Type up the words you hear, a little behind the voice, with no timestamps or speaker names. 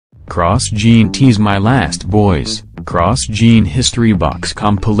Cross-Gene Tease My Last Boys, Cross-Gene History Box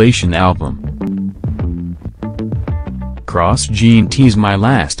Compilation Album. Cross-Gene Tease My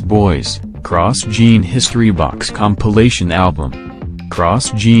Last Boys, Cross-Gene History Box Compilation Album.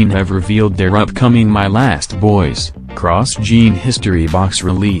 Cross-Gene have revealed their upcoming My Last Boys, Cross-Gene History Box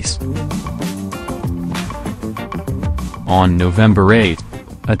release. On November 8,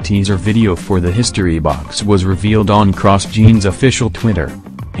 a teaser video for the History Box was revealed on Cross-Gene's official Twitter,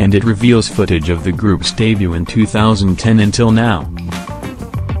 and it reveals footage of the group's debut in 2010 until now.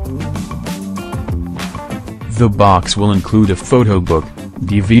 The box will include a photo book,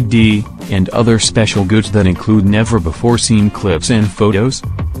 DVD, and other special goods that include never-before-seen clips and photos.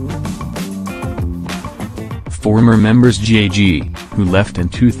 Former members JG, who left in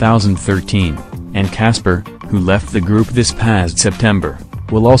 2013, and Casper, who left the group this past September,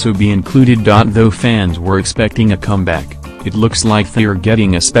 will also be included. Though fans were expecting a comeback, it looks like they're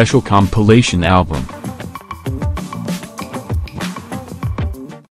getting a special compilation album.